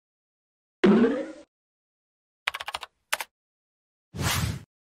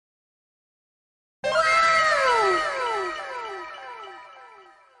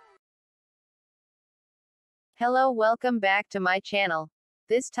Hello, welcome back to my channel.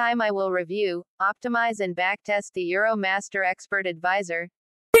 This time I will review, optimize and backtest the EuroMaster Expert Advisor.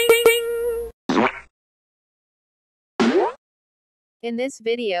 In this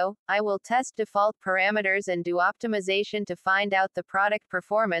video, I will test default parameters and do optimization to find out the product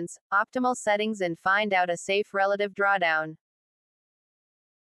performance, optimal settings and find out a safe relative drawdown.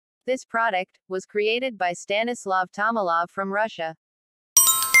 This product was created by Stanislav Tomilov from Russia.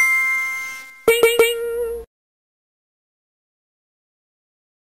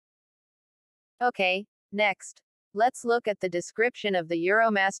 Okay, next, let's look at the description of the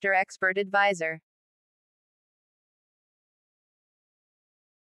EuroMaster Expert Advisor.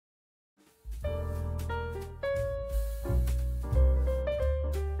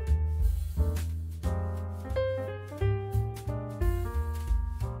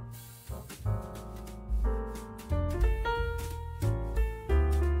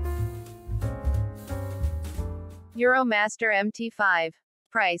 EuroMaster MT5.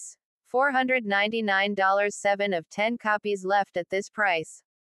 Price: $499. 7 of 10 copies left at this price.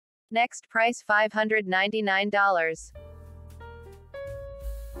 Next price $599.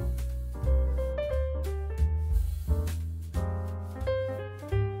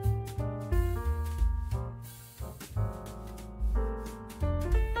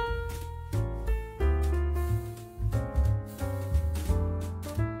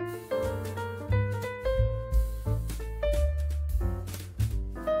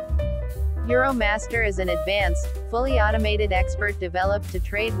 EuroMaster is an advanced, fully automated expert developed to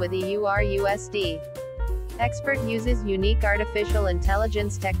trade with EURUSD. Expert uses unique artificial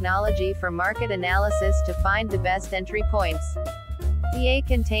intelligence technology for market analysis to find the best entry points. EA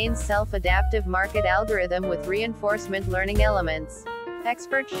contains self-adaptive market algorithm with reinforcement learning elements.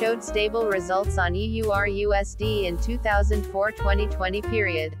 Expert showed stable results on EURUSD in 2004-2020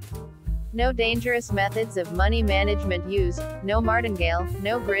 period. No dangerous methods of money management used, no martingale,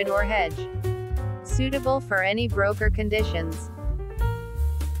 no grid or hedge. Suitable for any broker conditions.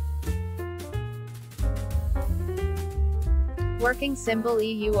 Working symbol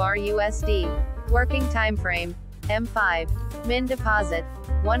EURUSD. Working time frame M5. Min deposit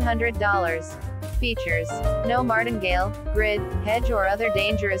 $100. Features: no martingale, grid, hedge or other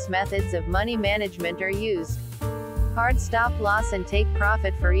dangerous methods of money management are used. Hard stop loss and take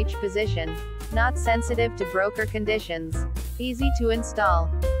profit for each position. Not sensitive to broker conditions. Easy to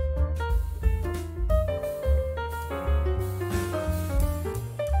install.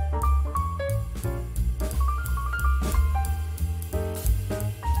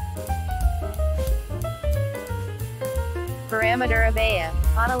 Parameter of AIA.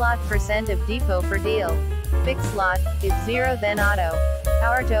 Auto lot % of depot per deal. Fixed lot, if 0 then auto.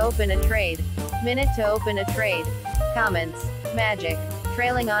 Hour to open a trade. Minute to open a trade. Comments: magic.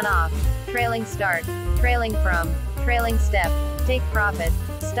 Trailing on off. Trailing start. Trailing from. Trailing step. Take profit.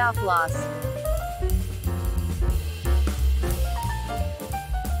 Stop loss.